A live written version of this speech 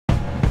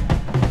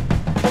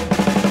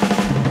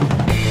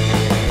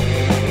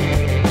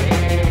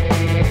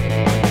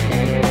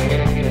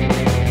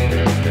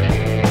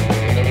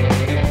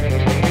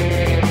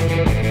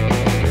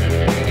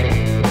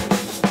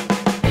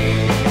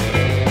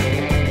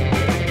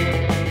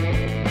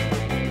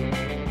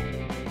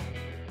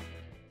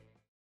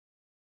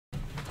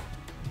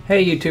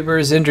Hey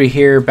YouTubers, Zindrey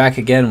here, back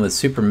again with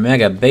Super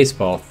Mega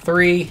Baseball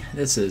 3.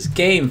 This is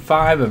Game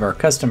 5 of our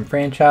custom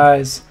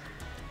franchise.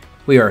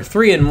 We are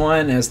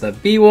 3-1 as the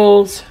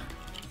Beewolves.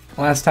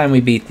 Last time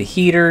we beat the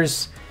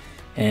Heaters,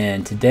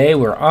 and today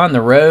we're on the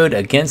road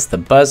against the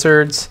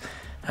Buzzards.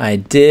 I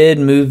did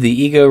move the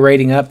ego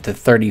rating up to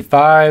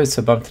 35,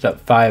 so bumped it up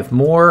 5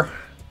 more.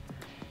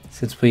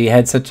 Since we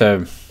had such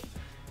a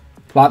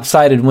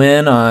lopsided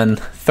win on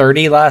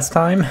 30 last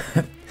time,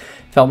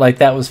 felt like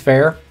that was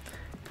fair.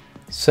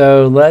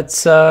 So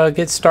let's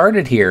get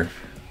started here.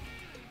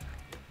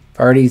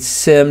 Already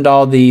simmed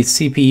all the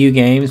CPU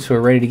games, so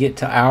we're ready to get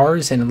to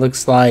ours, and it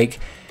looks like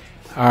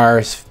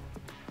our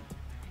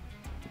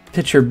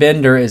pitcher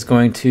Bender is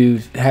going to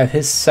have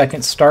his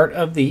second start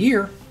of the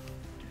year.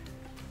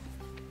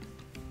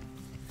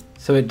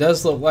 So it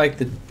does look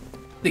like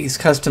these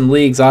custom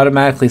leagues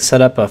automatically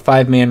set up a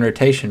 5-man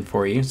rotation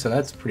for you, so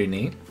that's pretty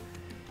neat.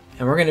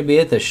 And we're going to be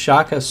at the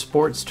Shaka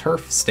Sports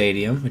Turf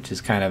Stadium, which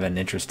is kind of an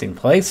interesting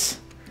place.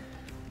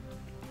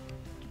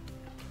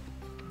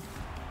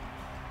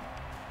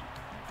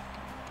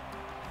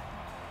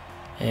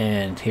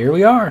 And here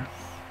we are.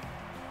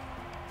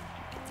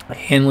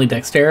 Hanley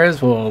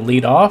Dexteras will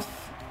lead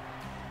off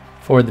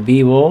for the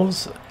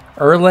Beewolves.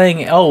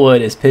 Erlang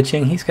Elwood is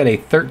pitching. He's got a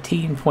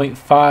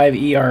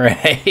 13.5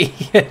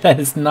 ERA. That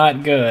is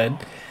not good.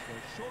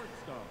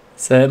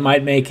 So it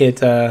might make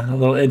it a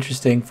little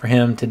interesting for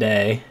him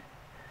today.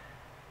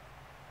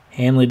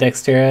 Hanley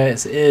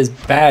Dexteras is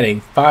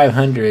batting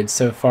 500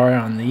 so far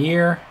on the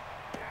year,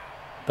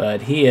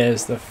 but he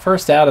is the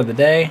first out of the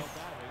day.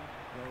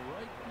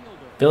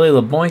 Billy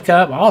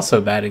LeBoinkup also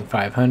batting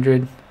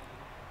 500.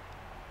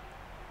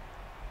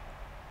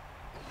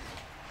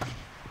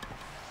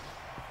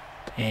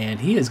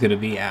 And he is going to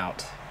be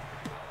out.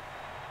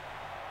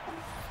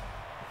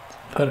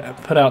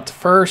 Put out to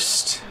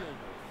first.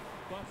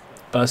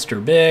 Buster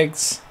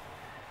Biggs,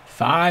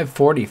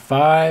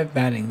 545,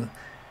 batting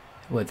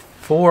with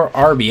 4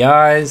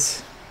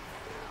 RBIs.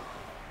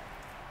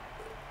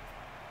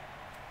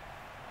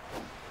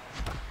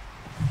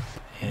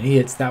 And he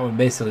hits that one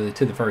basically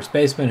to the first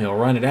baseman. He'll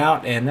run it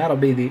out, and that'll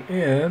be the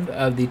end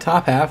of the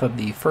top half of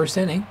the first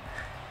inning.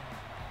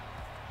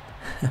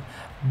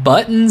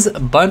 Buttons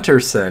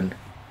Bunterson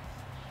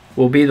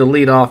will be the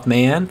leadoff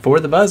man for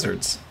the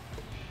Buzzards.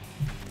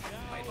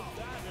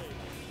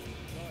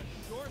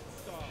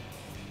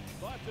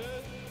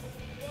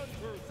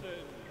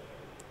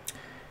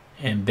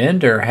 And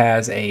Bender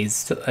has a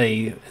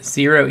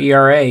 0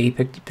 ERA. He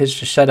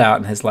pitched a shutout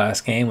in his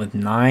last game with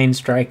 9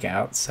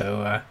 strikeouts.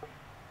 So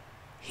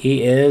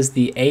he is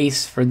the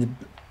ace for the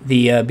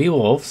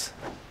Beewolves.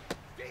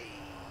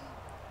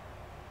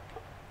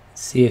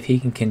 See if he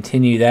can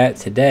continue that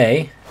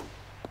today.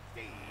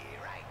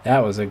 That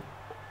was a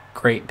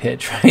great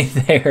pitch right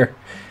there.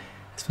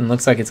 This one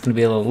looks like it's going to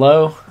be a little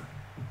low.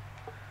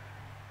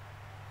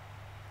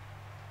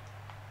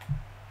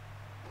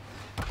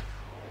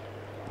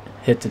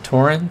 Hit to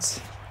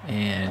Torrens,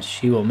 and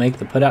she will make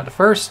the put out to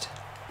first.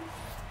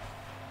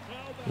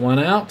 1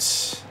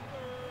 out.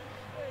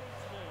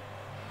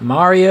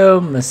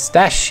 Mario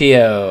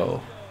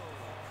Mustachio.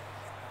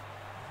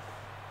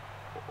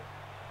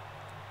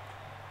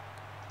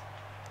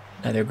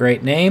 Another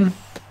great name.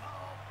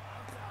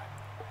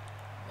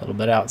 A little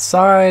bit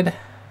outside.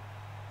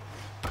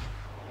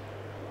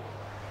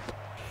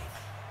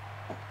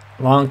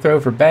 Long throw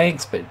for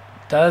Banks, but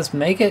does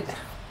make it.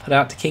 Put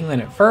out to Kingman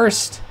at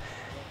first.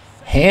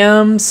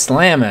 Ham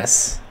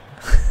Slamus.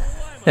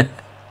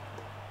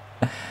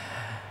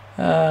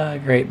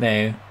 Great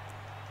name.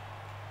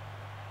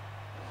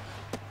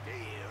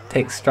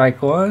 Takes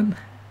strike 1.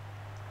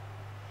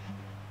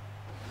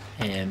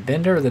 And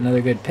Bender with another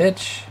good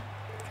pitch.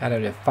 Got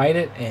him to fight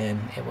it,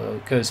 and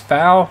it goes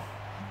foul.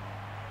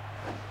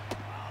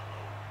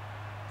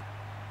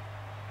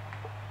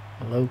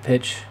 A low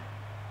pitch.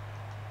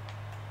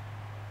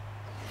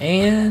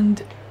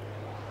 And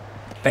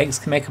Banks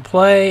can make a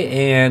play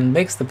and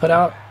makes the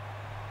putout.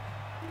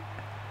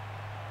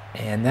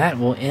 And that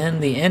will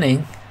end the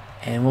inning.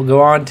 And we'll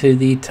go on to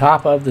the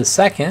top of the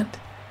second.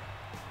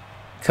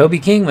 Kobe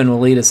Kingman will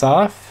lead us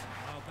off.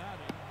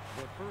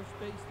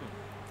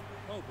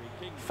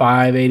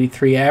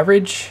 583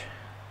 average.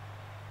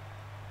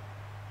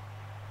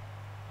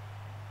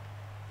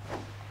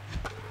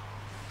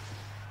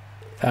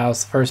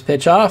 Fouls the first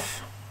pitch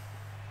off.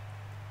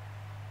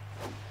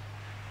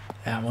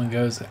 That one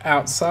goes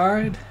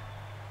outside.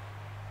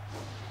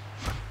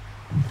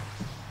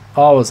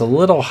 Ball was a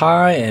little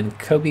high, and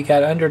Kobe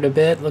got under it a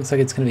bit. Looks like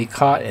it's going to be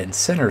caught in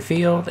center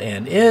field,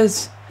 and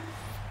is.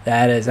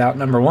 That is out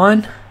number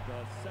 1.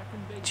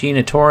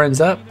 Gina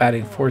Torrens up,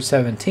 batting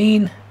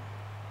 417.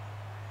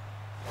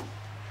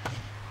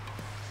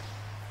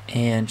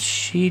 And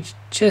she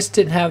just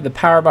didn't have the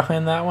power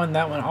behind that one.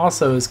 That one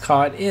also is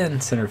caught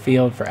in center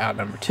field for out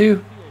number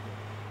 2.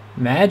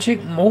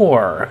 Magic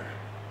Moore.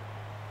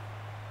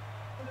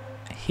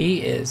 He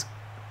is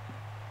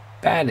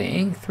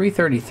batting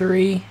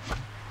 333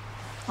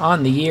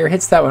 on the year.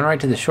 Hits that one right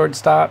to the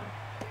shortstop.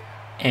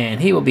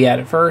 And he will be out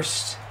at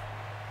first.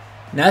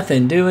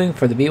 Nothing doing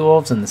for the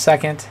Beewolves in the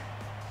second.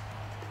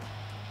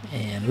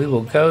 And we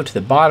will go to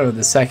the bottom of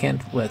the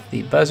second with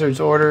the Buzzards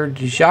order,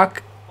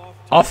 Jacques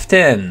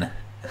Often.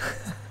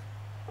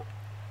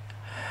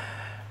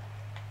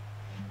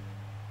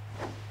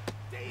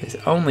 He's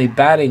only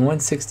batting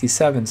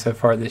 167 so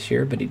far this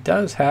year, but he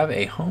does have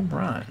a home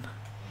run.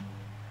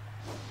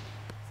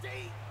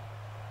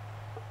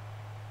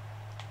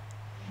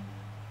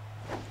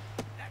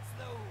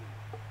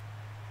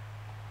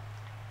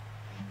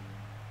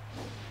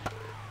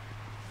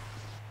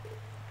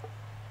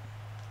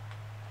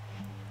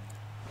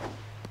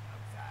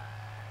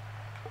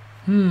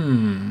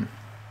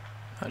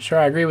 Not sure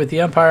I agree with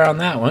the umpire on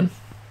that one.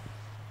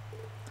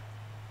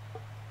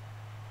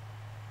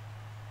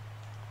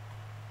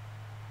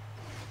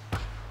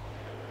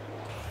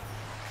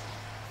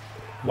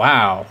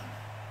 Wow.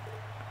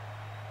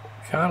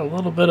 Got a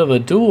little bit of a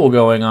duel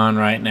going on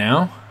right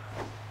now.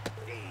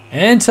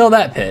 Until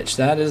that pitch.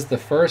 That is the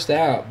first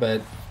out,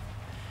 but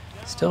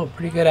still a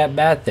pretty good at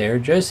bat there.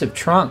 Joseph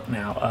Trunk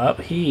now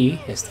up.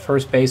 He is the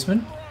first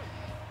baseman,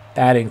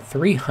 batting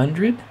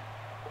 300.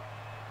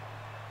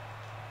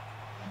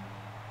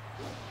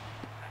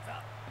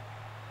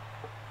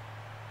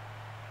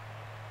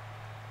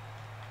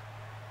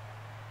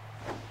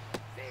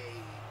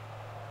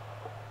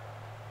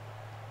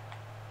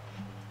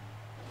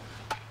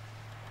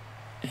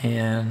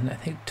 And I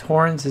think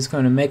Torrens is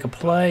going to make a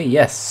play.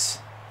 Yes.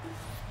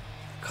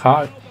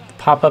 Caught,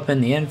 pop up in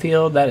the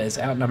infield. That is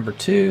out number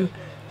 2.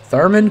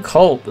 Thurman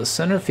Colt, the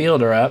center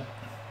fielder, up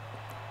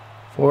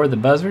for the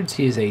Buzzards.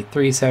 He is a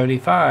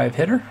 375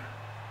 hitter.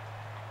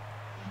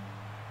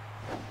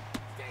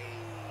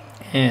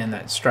 And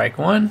that's strike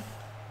 1.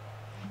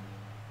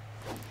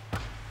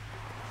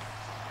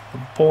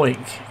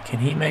 Boink. Can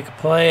he make a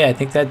play? I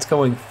think that's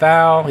going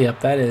foul.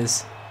 Yep, that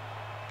is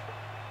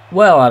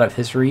well out of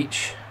his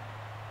reach.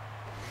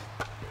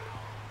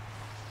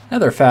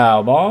 Another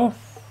foul ball.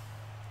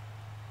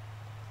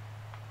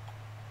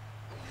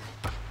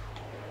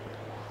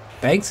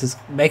 Banks is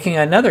making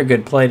another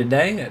good play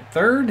today at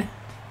third.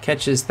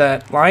 Catches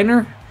that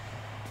liner.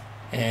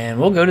 And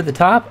we'll go to the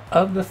top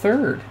of the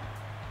third.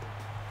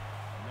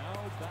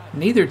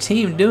 Neither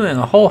team doing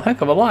a whole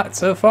heck of a lot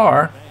so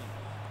far.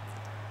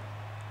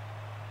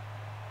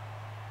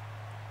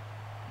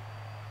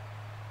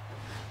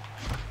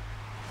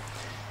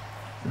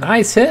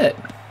 Nice hit.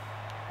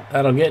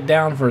 That'll get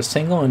down for a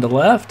single into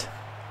left.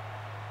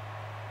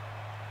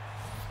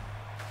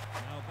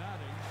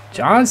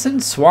 Johnson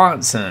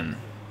Swanson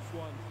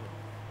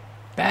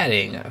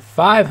batting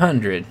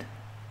 500.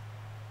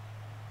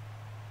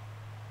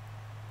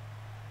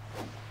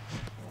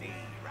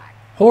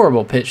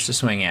 Horrible pitch to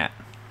swing at.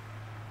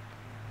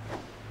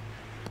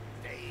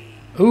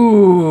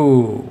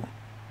 Ooh.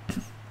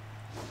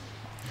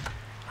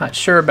 Not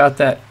sure about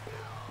that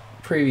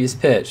previous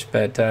pitch,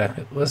 but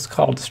it was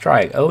called a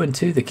strike.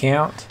 0-2 the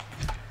count.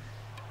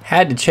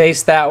 Had to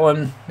chase that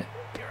one.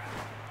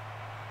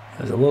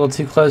 It was a little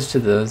too close to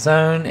the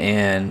zone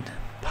and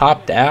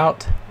popped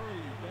out.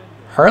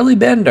 Hurley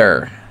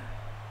Bender,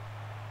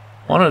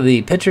 one of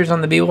the pitchers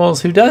on the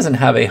Beewolves who doesn't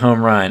have a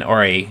home run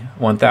or a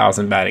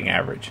 1,000 batting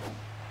average.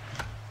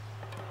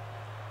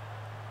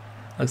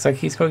 Looks like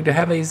he's going to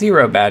have a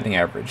 0 batting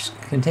average.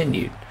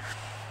 Continued.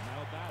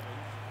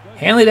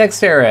 Hanley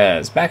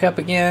Dexterez back up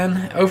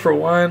again. 0 for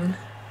 1.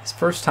 His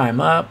first time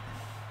up.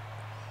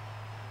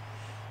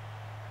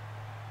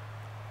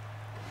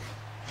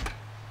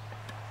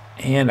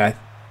 And I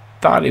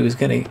thought he was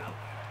going to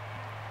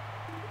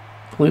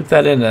loop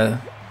that into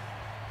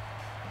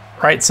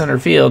right center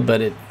field, but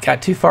it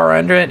got too far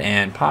under it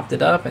and popped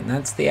it up, and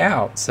that's the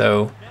out.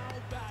 So,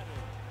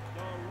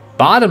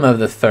 bottom of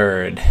the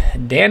third,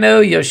 Dano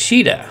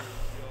Yoshida,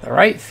 the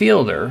right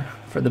fielder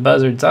for the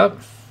Buzzards up.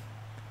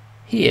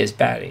 He is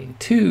batting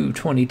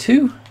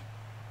 222.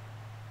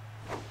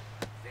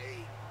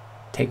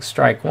 Takes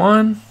strike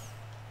 1.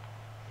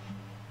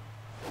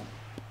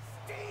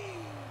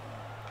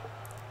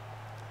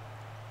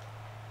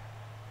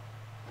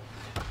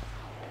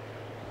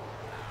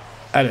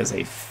 That is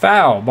a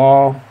foul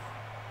ball,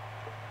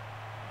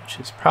 which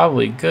is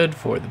probably good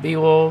for the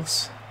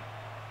Beewolves.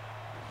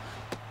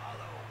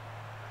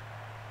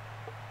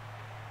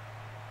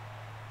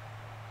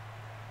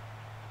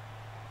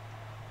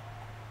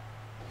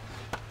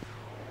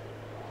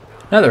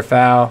 Another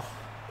foul.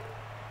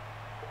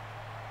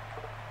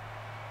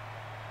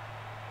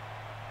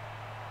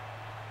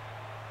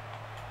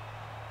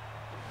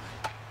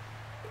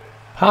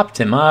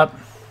 Popped him up,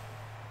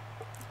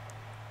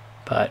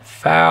 but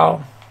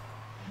foul.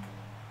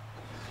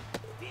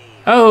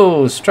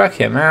 Oh, struck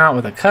him out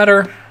with a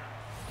cutter.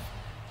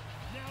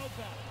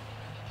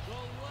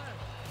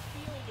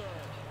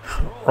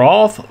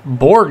 Rolf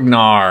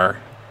Borgnar.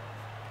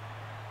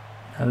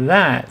 Now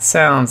that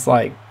sounds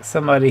like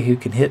somebody who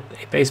can hit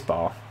a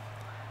baseball.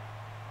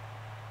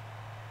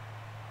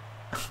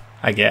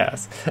 I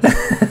guess.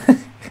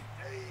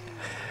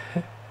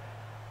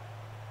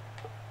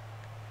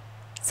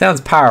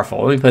 Sounds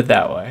powerful, let me put it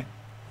that way.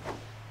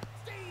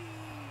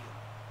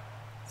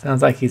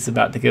 Sounds like he's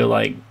about to go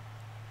like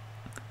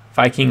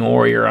Viking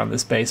warrior on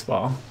this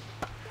baseball.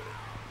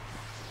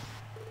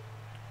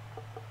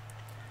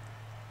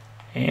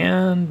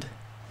 And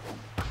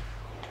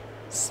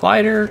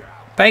slider.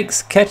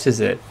 Banks catches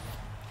it.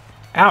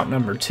 Out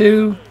number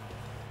 2.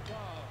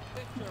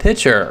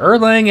 Pitcher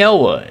Erlang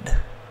Elwood.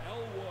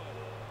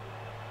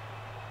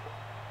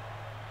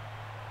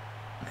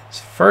 His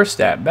first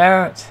at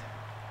bat.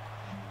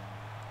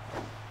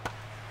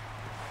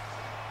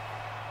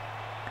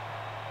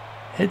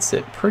 Hits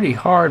it pretty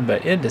hard,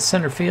 but into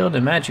center field,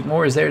 and Magic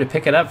Moore is there to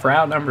pick it up for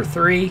out number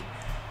 3.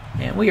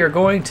 And we are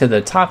going to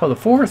the top of the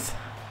 4th.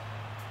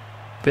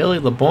 Billy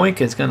LeBoink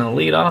is going to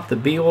lead off the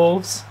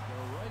Beewolves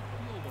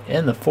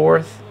in the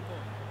 4th.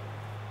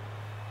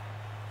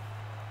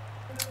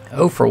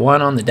 0 for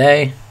 1 on the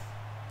day.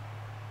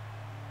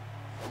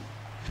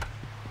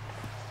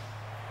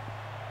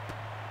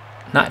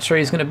 Not sure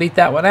he's going to beat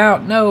that one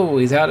out. No,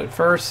 he's out at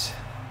first.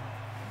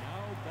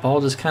 Ball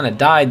just kind of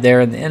died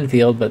there in the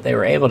infield, but they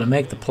were able to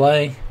make the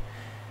play.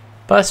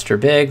 Buster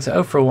Biggs,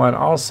 0 for 1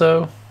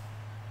 also.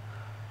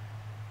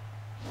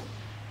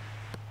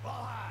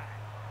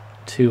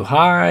 Too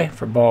high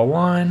for ball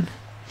 1.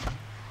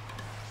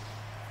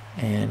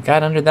 And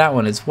got under that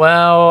one as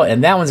well.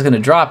 And that one's going to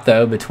drop,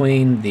 though,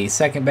 between the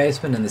second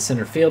baseman and the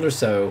center fielder.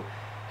 So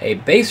a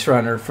base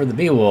runner for the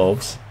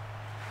Beewolves.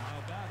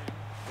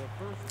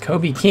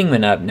 Kobe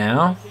Kingman up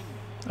now.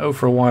 0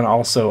 for 1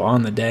 also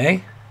on the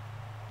day.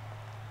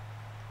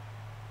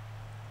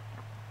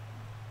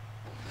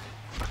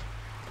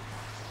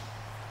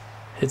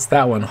 Hits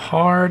that one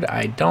hard.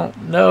 I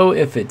don't know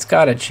if it's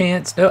got a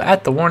chance. No,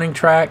 at the warning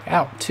track.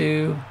 Out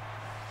 2.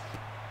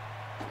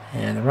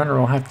 And the runner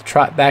will have to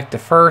trot back to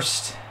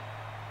first.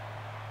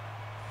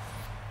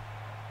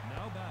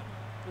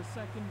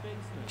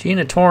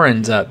 Gina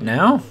Torrens up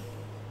now.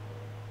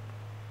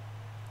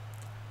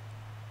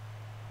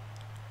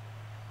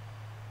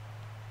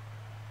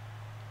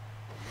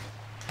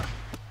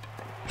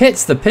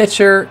 Hits the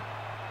pitcher.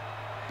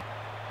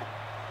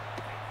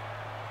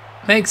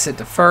 Makes it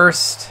to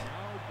first.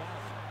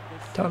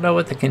 Don't know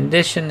what the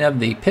condition of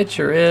the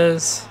pitcher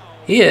is.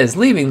 He is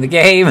leaving the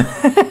game.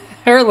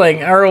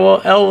 Erlang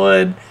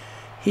Elwood.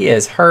 He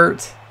is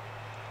hurt.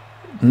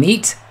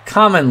 Neat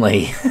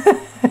Commonly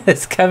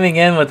is coming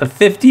in with a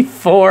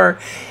 54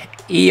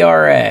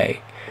 ERA.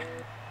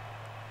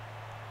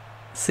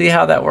 See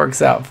how that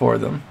works out for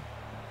them.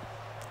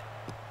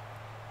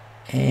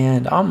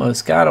 And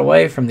almost got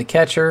away from the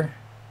catcher.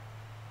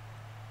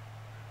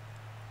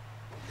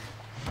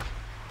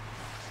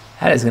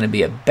 That is going to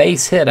be a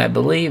base hit, I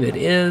believe it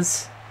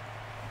is.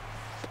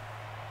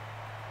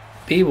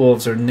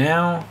 Beewolves are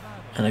now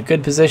in a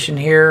good position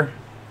here.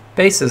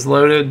 Bases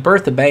loaded.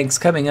 Bertha Banks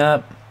coming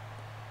up.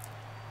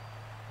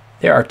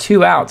 There are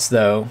 2 outs,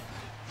 though.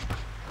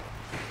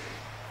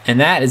 And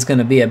that is going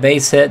to be a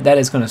base hit. That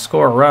is going to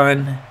score a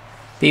run.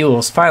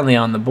 Beewolves finally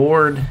on the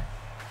board.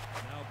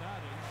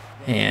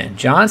 And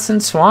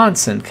Johnson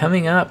Swanson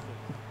coming up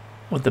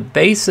with the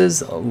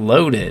bases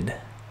loaded.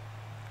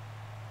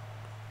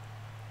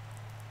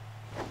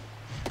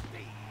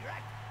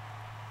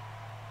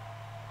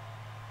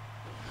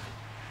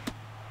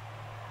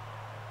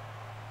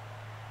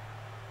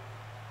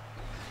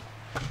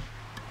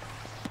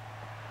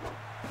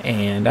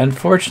 And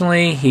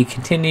unfortunately, he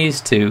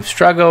continues to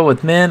struggle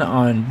with men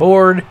on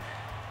board.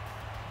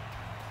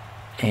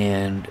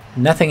 And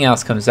nothing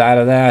else comes out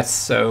of that.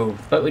 So,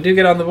 but we do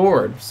get on the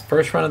board. It's the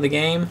first run of the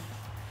game.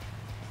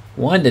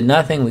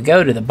 1-0. We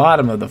go to the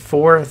bottom of the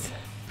 4th.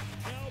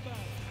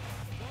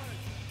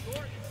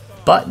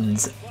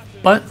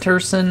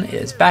 Bunterson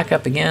is back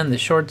up again, the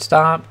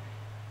shortstop.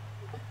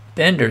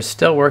 Bender's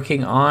still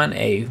working on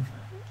a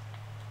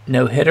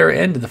no-hitter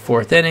into the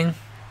 4th inning.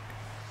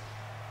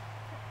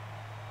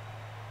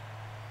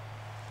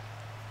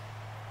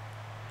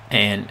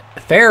 And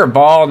fair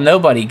ball,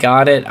 nobody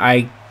got it.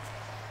 I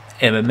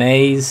am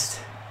amazed.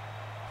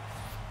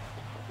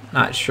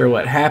 Not sure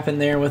what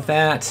happened there with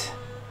that.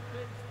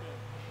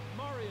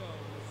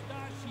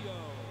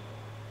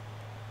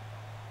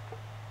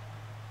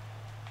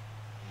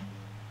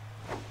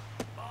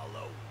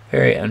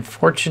 Very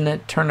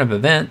unfortunate turn of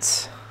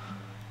events.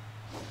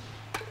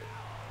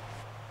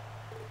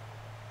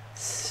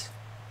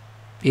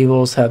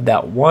 Beewolves have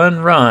that 1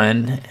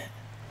 run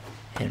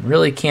and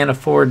really can't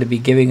afford to be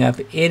giving up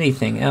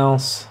anything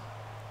else.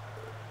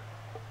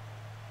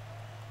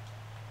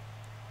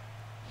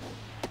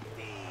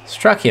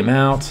 Struck him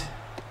out.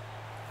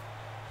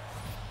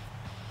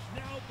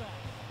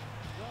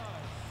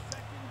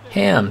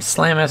 Ham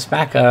slam us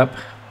back up.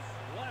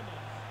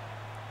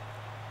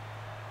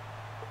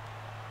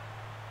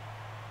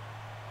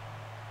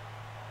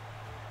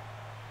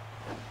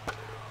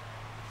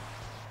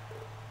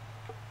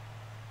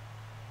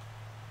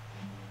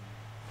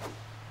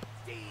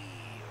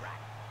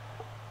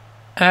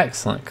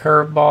 Excellent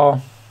curveball.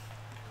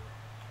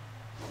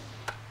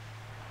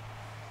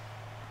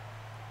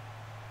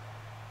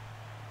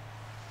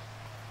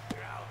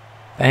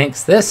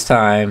 Banks this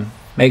time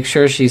Make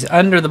sure she's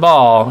under the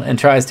ball and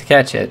tries to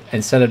catch it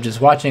instead of just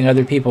watching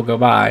other people go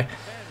by.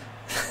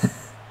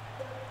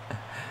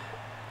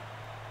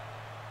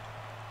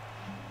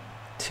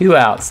 Two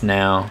outs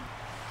now.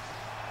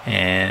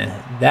 And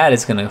that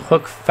is going to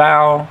hook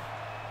foul.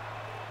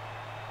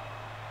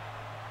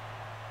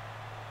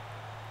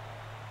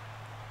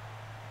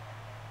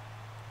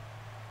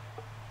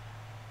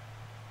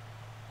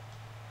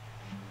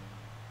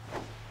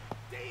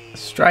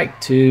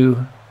 Strike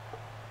two.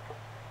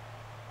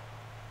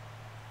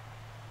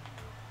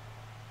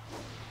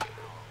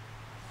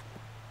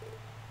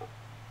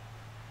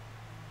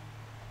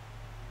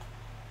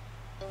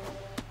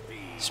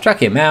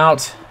 Struck him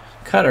out.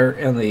 Cutter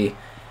in the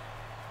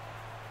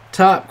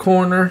top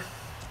corner.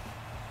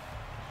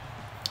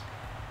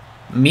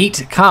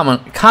 Meat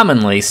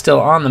commonly still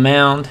on the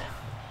mound.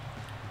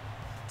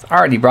 It's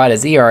already brought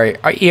his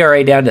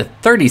ERA down to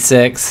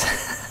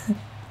 36.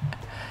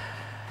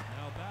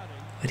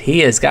 But he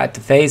has got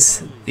to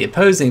face the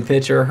opposing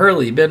pitcher,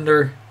 Hurley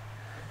Bender.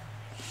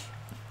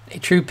 A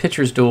true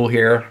pitcher's duel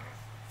here.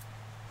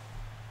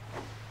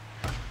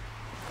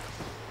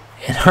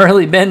 And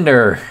Hurley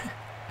Bender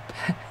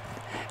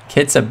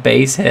gets a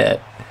base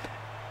hit.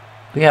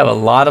 We have a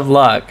lot of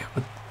luck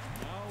with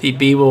the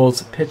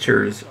Beewolves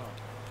pitchers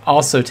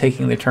also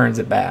taking their turns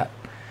at bat.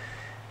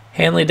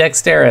 Hanley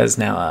Dextera is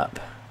now up.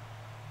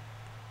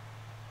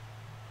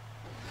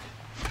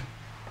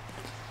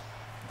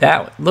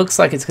 That looks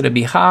like it's going to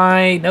be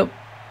high. Nope.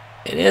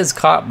 It is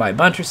caught by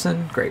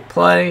Bunterson. Great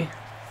play.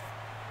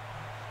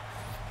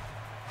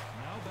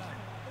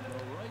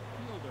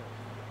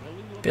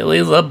 Billy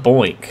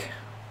LeBoink.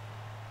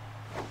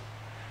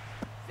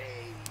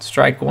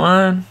 Strike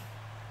one.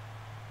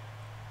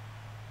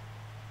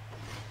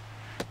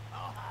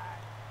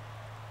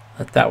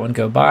 Let that one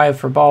go by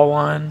for ball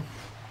one.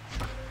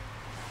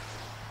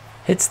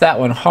 Hits that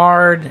one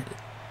hard.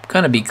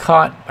 Gonna be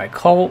caught by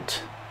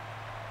Colt.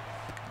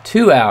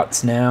 Two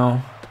outs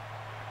now.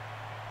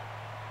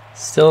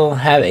 Still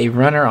have a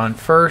runner on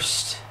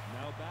first.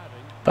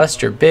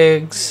 Buster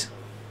Biggs.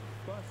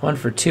 1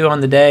 for 2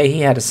 on the day.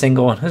 He had a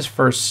single on his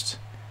first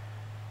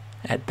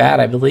at bat,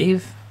 I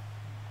believe.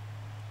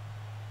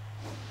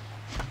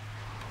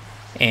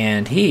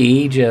 And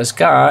he just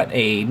got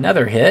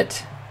another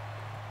hit.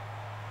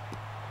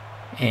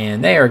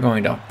 And they are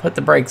going to put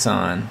the brakes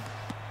on.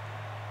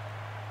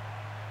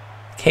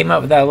 Came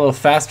up with that a little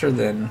faster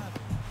than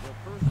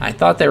I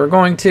thought they were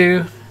going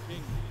to.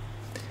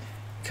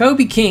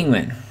 Kobe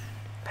Kingman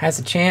has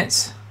a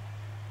chance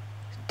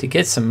to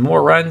get some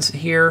more runs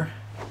here.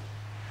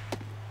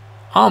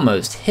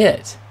 Almost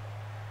hit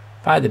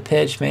by the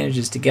pitch.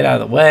 Manages to get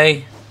out of the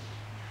way.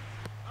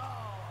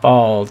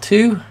 Ball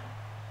two.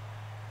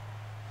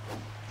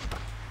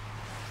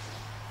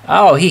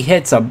 Oh, he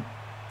hits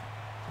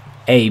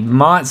a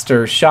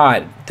monster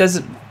shot.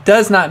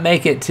 Does not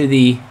make it to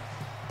the...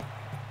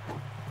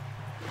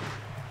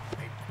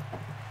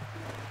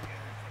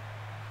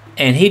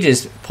 And he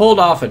just pulled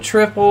off a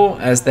triple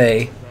as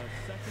they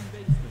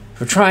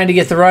were trying to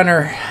get the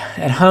runner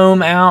at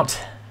home out.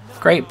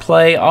 Great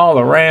play all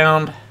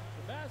around.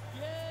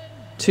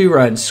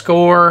 2-run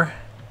score.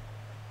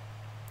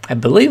 I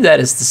believe that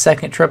is the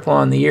second triple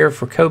on the year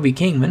for Kobe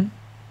Kingman.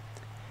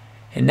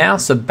 And now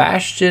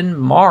Sebastian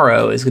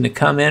Morrow is going to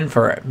come in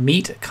for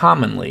Meat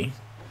Commonly.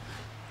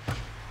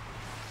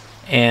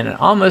 And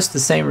almost the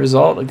same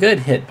result. A good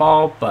hit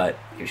ball, but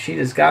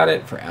Yoshida's got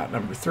it for out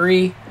number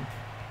 3.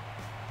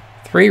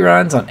 3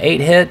 runs on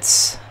 8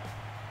 hits.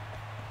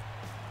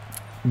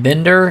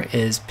 Bender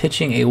is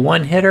pitching a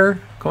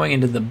 1-hitter going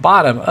into the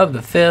bottom of the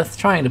 5th,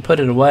 trying to put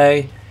it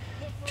away.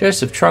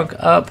 Joseph Trunk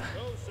up.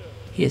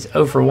 He is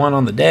 0 for 1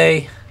 on the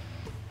day.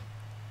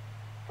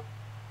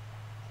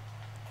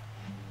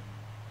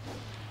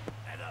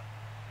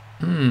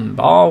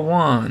 Ball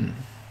 1.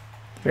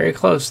 Very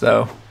close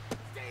though.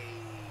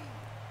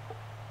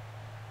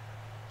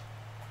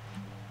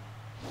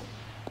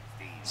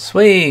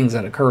 Swings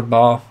at a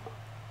curveball.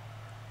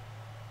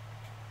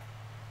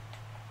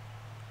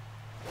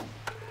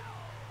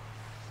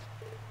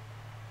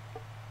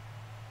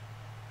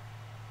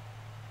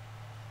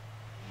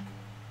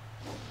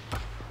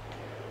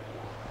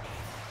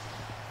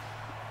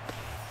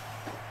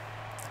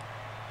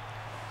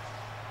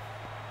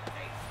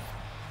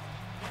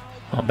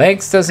 Well,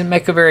 Banks doesn't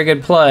make a very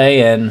good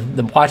play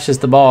and watches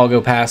the ball go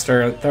past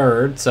her at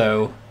third,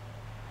 so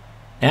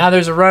now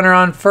there's a runner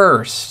on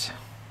first.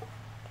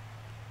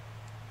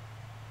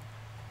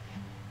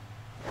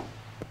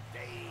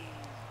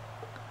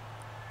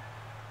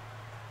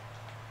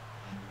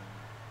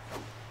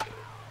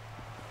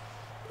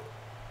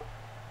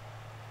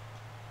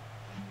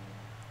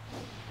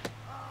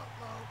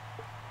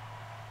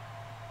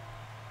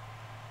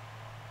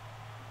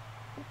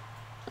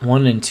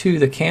 One and two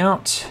the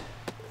count.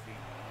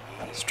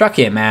 Struck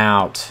him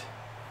out.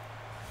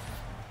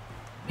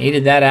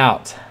 Needed that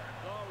out.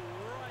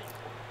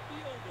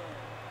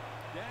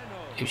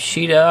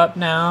 Yoshida up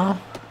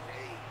now.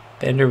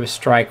 Bender with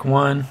strike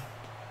 1.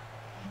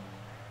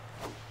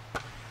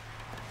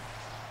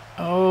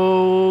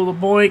 Oh, the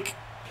boink.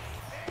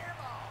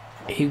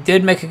 He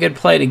did make a good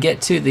play to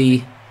get to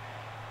the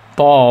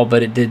ball,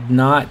 but it did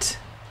not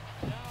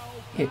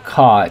get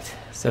caught.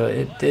 So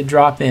it did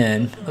drop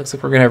in. Looks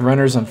like we're going to have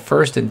runners on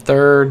first and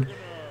third.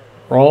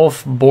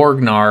 Rolf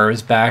Borgnar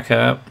is back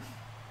up.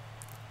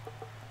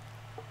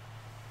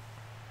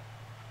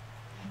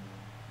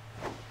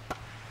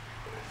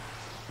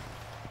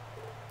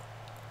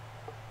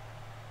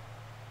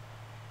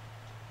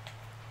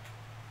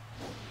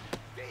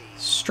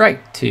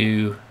 Strike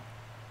two.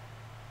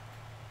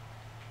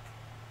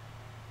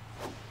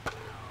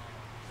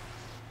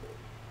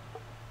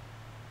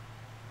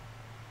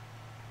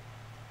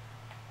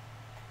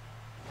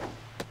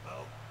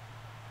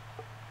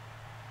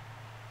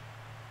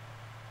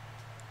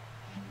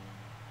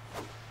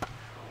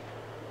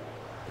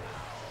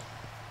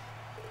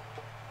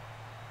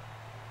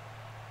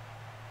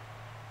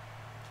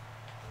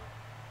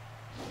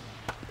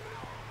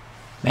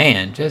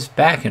 Man, just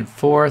back and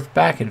forth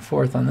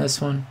on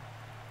this one.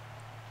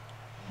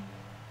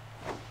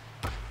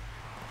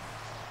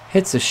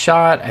 Hits a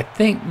shot. I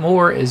think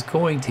Moore is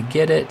going to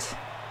get it.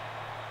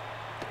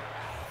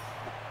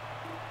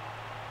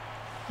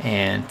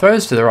 And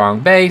throws to the wrong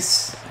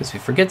base because we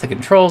forget the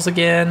controls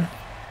again.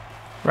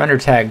 Runner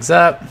tags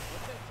up.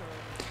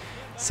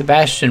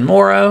 Sebastian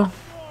Morrow.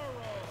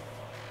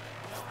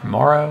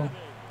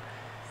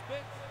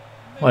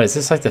 What is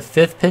this, like the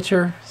fifth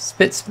pitcher? Oh,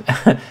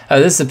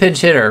 this is the pinch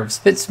hitter.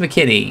 Spitz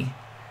McKinney.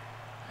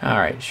 All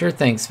right, sure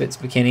thing, Spitz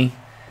McKinney.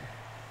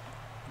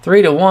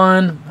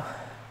 3-1.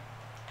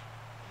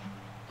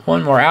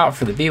 One more out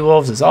for the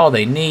Beewolves is all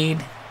they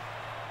need.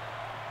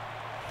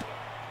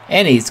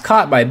 And he's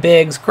caught by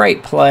Biggs.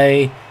 Great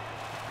play.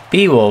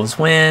 Beewolves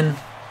win.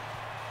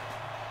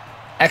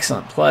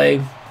 Excellent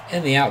play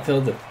in the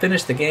outfield to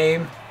finish the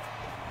game.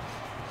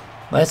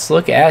 Let's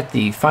look at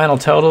the final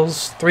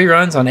totals. 3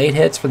 runs on 8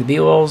 hits for the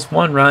Beewolves.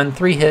 1 run,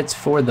 3 hits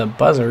for the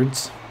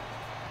Buzzards.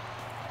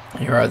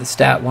 Here are the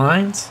stat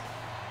lines.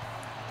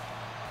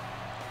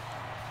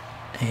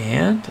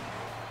 And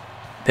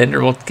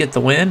Bender will get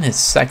the win, his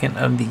second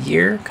of the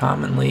year.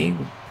 Common League.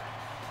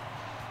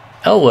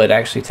 Elwood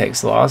actually takes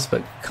the loss,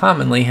 but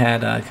Commonly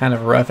had kind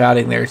of a rough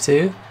outing there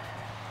too.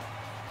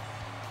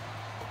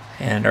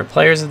 And our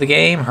players of the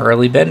game,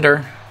 Hurley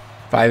Bender.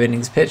 5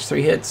 innings pitched,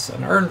 3 hits,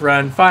 an earned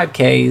run, 5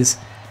 Ks.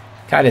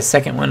 Got his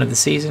second win of the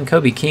season.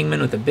 Kobe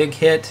Kingman with a big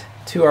hit,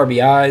 2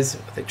 RBIs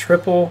with a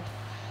triple.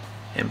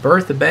 And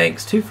Bertha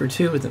Banks, 2 for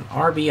 2 with an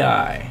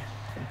RBI.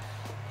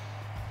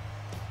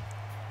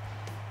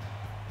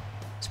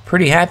 Was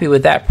pretty happy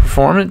with that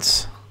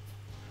performance.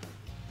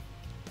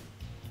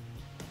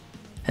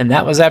 And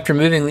that was after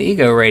moving the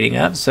ego rating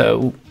up,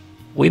 so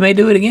we may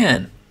do it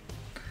again.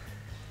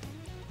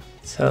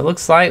 So it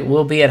looks like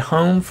we'll be at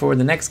home for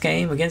the next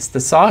game against the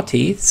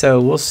Sawteeth.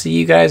 So we'll see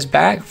you guys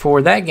back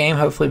for that game,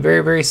 hopefully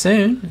very, very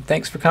soon.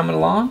 Thanks for coming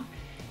along.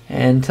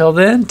 And until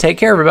then, take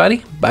care,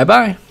 everybody.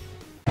 Bye-bye.